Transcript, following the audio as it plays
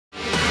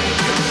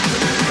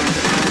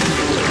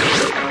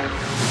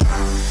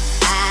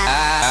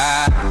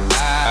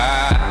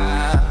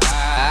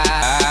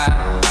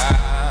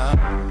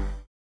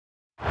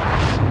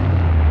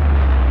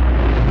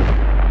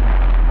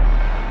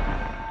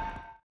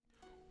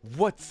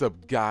What's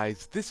up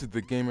guys, this is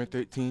the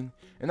Gamer13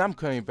 and I'm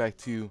coming back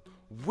to you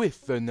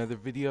with another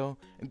video,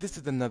 and this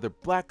is another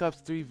Black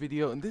Ops 3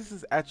 video, and this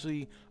is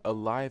actually a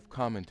live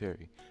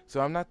commentary. So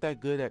I'm not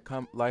that good at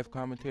live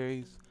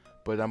commentaries,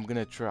 but I'm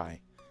gonna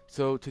try.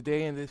 So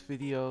today in this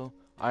video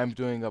I'm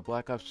doing a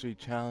Black Ops 3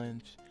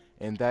 challenge,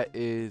 and that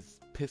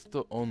is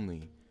pistol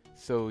only.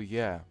 So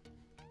yeah,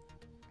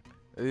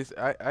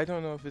 I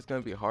don't know if it's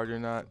gonna be hard or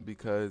not,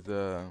 because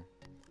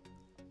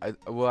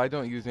I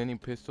don't use any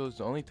pistols.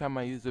 The only time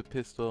I use a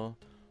pistol,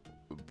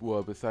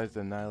 well, besides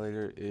the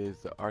Annihilator, is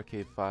the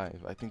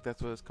RK5. I think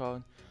that's what it's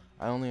called.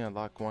 I only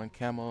unlock one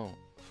camo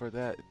for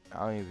that. I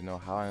don't even know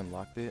how I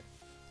unlocked it.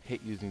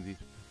 Hate using these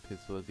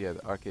pistols. Yeah,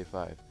 the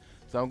RK5.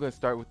 So I'm gonna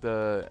start with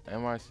the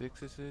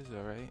MR6s.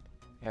 All right.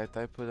 Yeah, I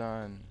thought I put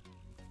on.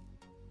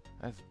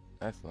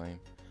 That's lame.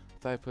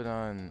 I thought I put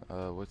on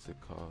what's it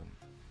called?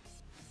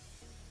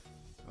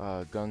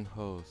 Gung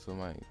Ho, so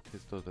my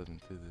pistol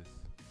doesn't do this.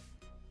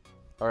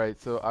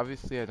 Alright, so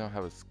obviously I don't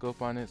have a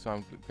scope on it, so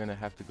I'm gonna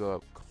have to go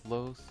up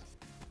close.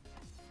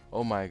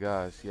 Oh my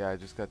gosh, yeah, I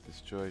just got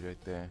destroyed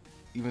right there.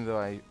 Even though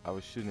I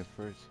was shooting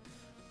first.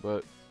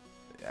 But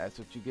that's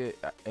what you get.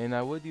 And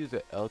I would use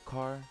an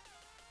LCAR,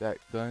 that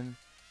gun.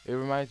 It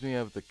reminds me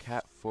of the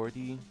Cat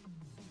 40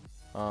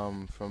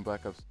 from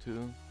Black Ops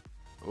 2.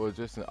 It was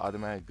just an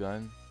automatic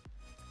gun.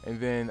 And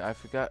then I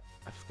forgot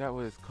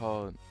what it's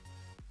called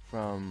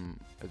from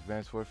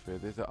Advanced Warfare.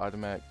 There's an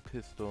automatic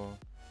pistol.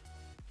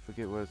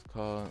 Forget what it's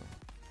called.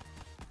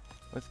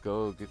 Let's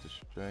go get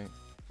destroyed.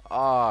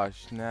 Ah,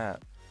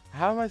 snap.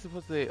 How am I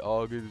supposed to say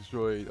all get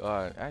destroyed?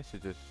 I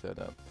should just shut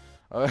up.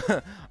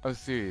 I'm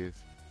serious.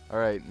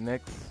 Alright,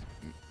 next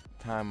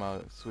time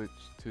I'll switch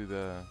to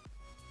the...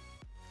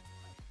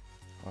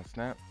 Oh,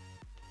 snap.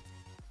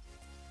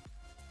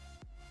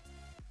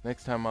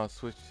 Next time I'll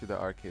switch to the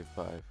RK5.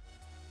 But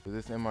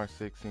this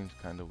MR6 seems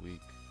kind of weak.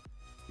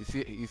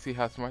 You see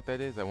how smart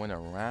that is? I went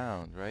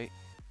around, right?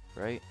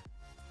 Right?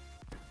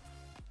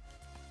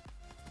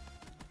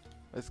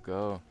 Let's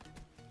go.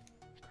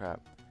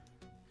 Crap.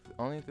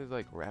 Only if there's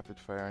like rapid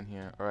fire on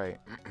here. Alright.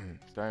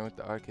 Starting with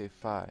the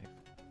RK5.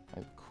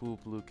 Like cool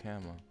blue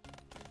camo.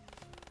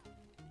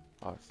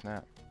 Oh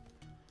snap.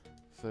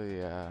 So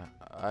yeah.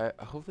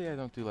 Hopefully I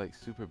don't do like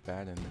super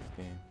bad in this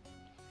game.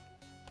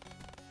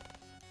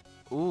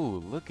 Ooh,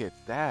 look at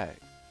that.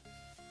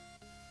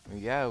 I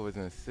mean, yeah, it was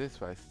an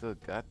assist, but I still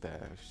got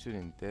that. I was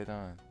shooting dead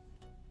on.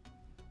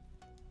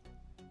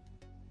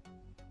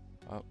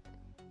 Oh.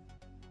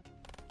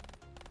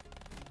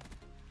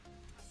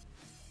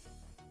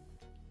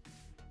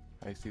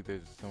 I see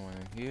there's someone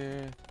in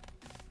here.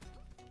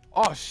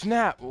 Oh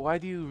snap! Why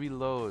do you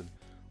reload?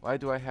 Why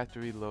do I have to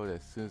reload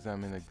as soon as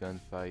I'm in a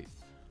gunfight?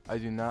 I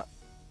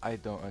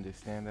don't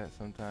understand that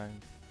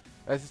sometimes.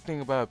 That's the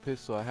thing about a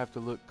pistol. I have to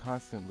look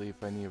constantly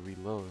if I need to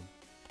reload.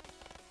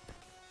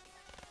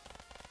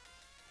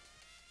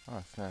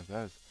 Oh snap,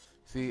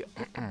 see,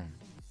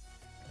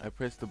 I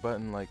pressed the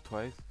button like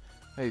twice.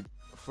 Hey,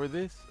 for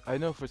this, I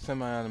know for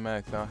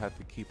semi-automatics I don't have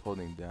to keep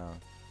holding down.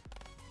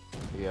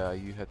 Yeah,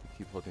 you have to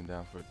keep holding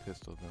down for a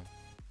pistol though.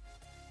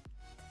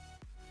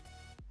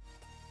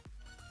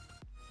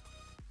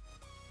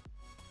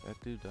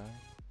 That dude died?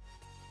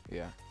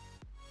 Yeah.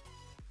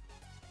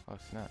 Oh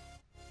snap.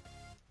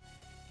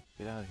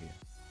 Get out of here.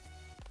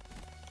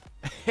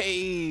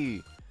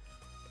 Hey!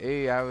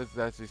 Hey, I was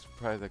actually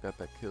surprised I got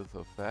that kill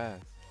so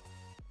fast.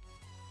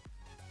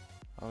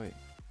 Oh wait.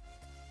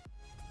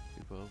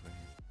 People over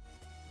here.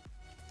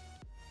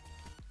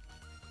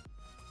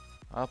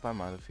 Oh,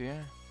 I'm out of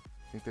here.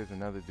 I think there's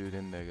another dude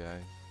in there,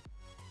 guys.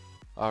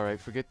 Alright,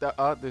 forget that.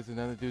 Oh, there's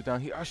another dude down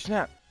here. Oh,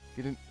 snap!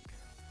 Get in.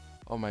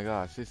 Oh my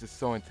gosh, this is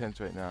so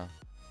intense right now.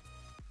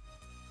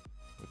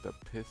 With the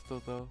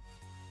pistol, though.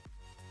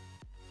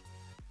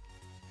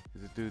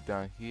 There's a dude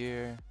down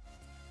here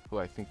who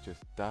I think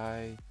just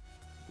died.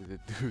 There's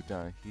a dude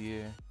down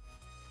here.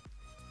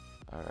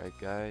 Alright,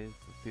 guys.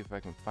 Let's see if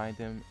I can find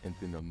him and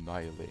then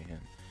annihilate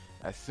him.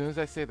 As soon as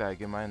I say that, I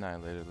get my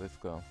Annihilator. Let's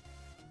go.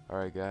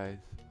 Alright, guys.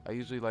 I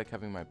usually like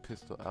having my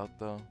pistol out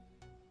though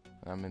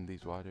when I'm in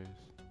these waters,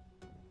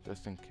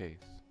 just in case.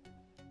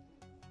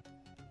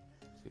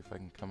 See if I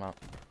can come out.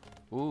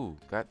 Ooh,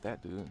 got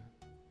that dude.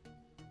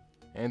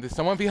 And there's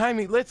someone behind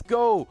me. Let's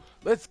go!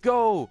 Let's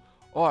go!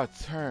 Oh,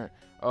 turn.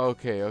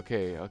 Okay.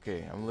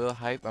 I'm a little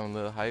hype.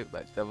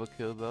 That double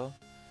kill though.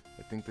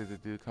 I think there's a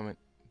dude coming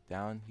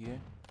down here.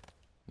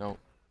 No,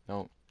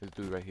 there's a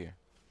dude right here.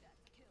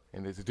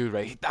 And there's a dude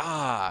right here.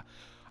 Ah!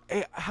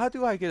 Hey, how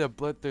do I get a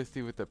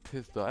bloodthirsty with a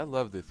pistol? I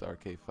love this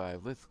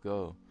RK5. Let's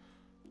go.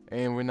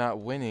 And we're not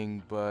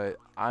winning, but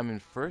I'm in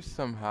first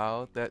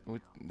somehow. That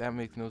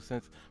makes no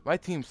sense. My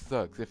team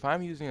sucks. If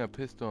I'm using a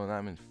pistol and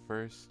I'm in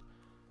first,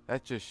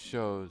 that just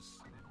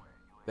shows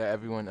that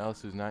everyone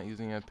else who's not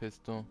using a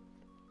pistol.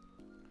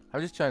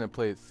 I'm just trying to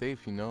play it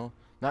safe, you know?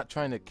 Not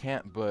trying to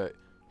camp, but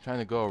trying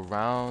to go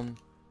around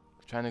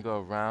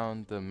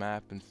the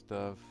map and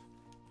stuff.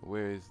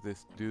 Where is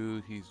this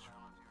dude? He's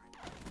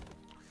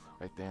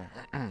right there.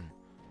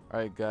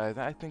 Alright guys,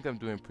 I think I'm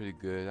doing pretty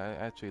good. I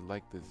actually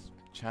like this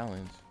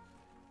challenge.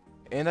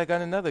 And I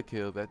got another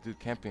kill. That dude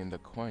camping in the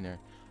corner.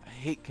 I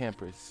hate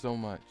campers so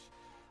much.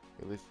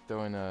 Okay, let's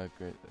throw in a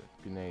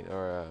grenade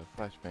or a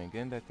flashbang.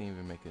 And that didn't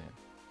even make it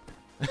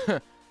in.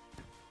 Well,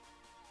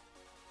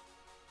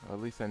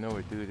 at least I know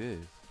where dude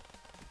is.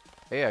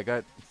 Hey, I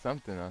got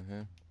something on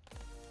him.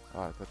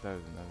 Oh, I thought that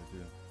was another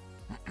dude.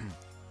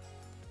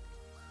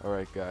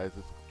 Alright guys,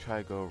 let's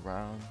try to go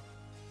around.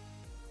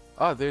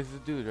 Oh, there's the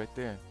dude right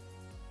there.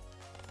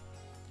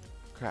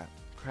 Crap,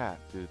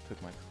 dude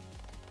took my...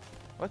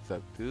 What's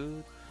up,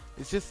 dude?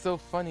 It's just so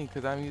funny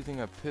because I'm using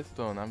a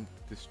pistol and I'm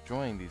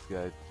destroying these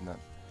guys. Not,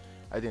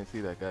 I didn't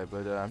see that guy,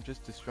 but I'm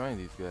just destroying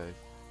these guys.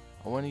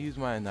 I want to use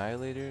my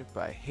annihilator,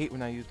 but I hate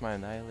when I use my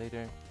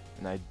annihilator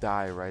and I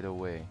die right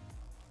away.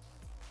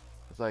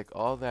 It's like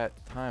all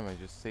that time I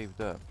just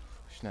saved up.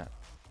 Snap.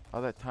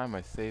 All that time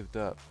I saved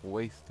up,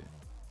 wasted.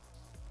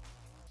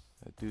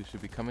 That dude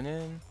should be coming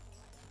in.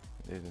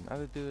 There's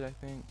another dude, I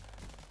think.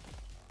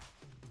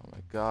 Oh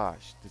my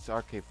gosh, this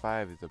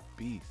RK5 is a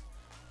beast.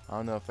 I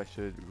don't know if I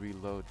should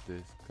reload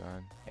this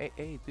gun.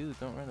 Hey, dude,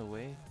 don't run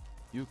away.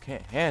 You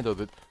can't handle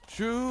the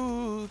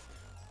truth.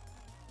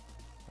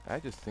 I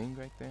just sing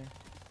right there.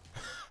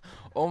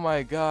 Oh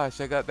my gosh,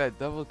 I got that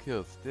double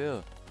kill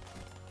still.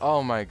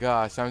 Oh my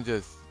gosh,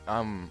 this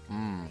gun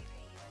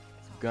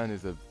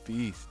is a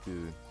beast,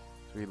 dude.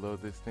 Let's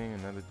reload this thing,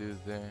 another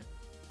dude's there.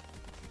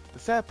 The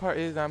sad part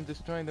is I'm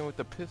destroying them with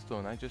the pistol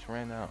and I just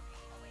ran out.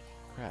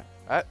 Crap.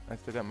 I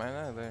still got mine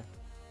out of there.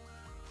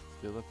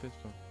 Still a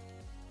pistol.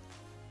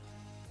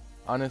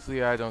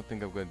 Honestly, I don't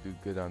think I'm gonna do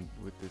good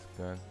with this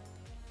gun.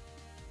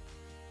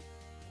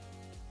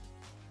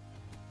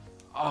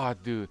 Oh,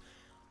 dude.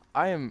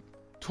 I am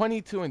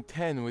 22 and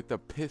 10 with the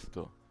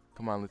pistol.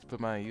 Come on, let's put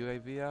my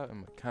UAV out and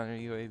my counter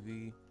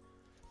UAV.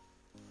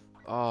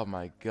 Oh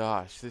my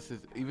gosh, this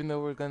is, even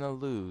though we're gonna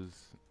lose,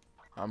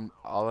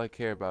 all I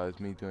care about is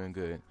me doing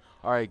good.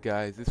 Alright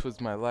guys, this was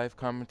my live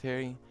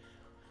commentary.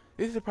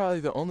 This is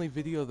probably the only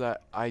video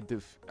that I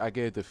get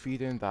a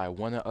defeat in that I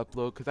want to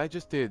upload because I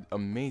just did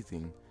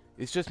amazing.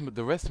 It's just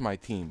the rest of my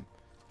team.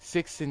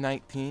 6 and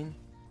 19,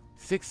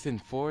 6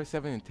 and 4,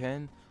 7 and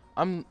 10.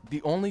 I'm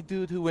the only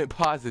dude who went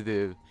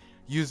positive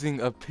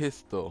using a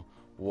pistol.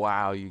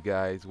 Wow, you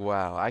guys,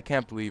 wow. I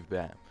can't believe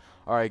that.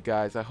 Alright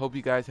guys, I hope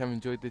you guys have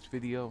enjoyed this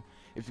video.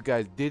 If you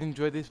guys did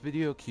enjoy this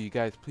video, can you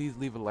guys please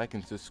leave a like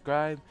and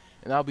subscribe?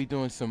 And I'll be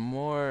doing some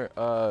more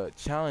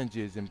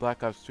challenges in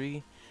Black Ops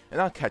 3. And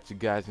I'll catch you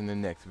guys in the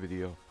next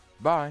video.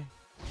 Bye.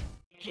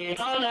 Make it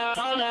harder,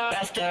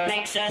 faster,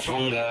 makes us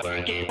stronger.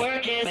 Work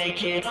it,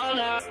 make it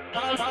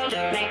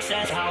harder, makes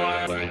us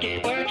power. Work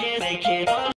it, make it harder.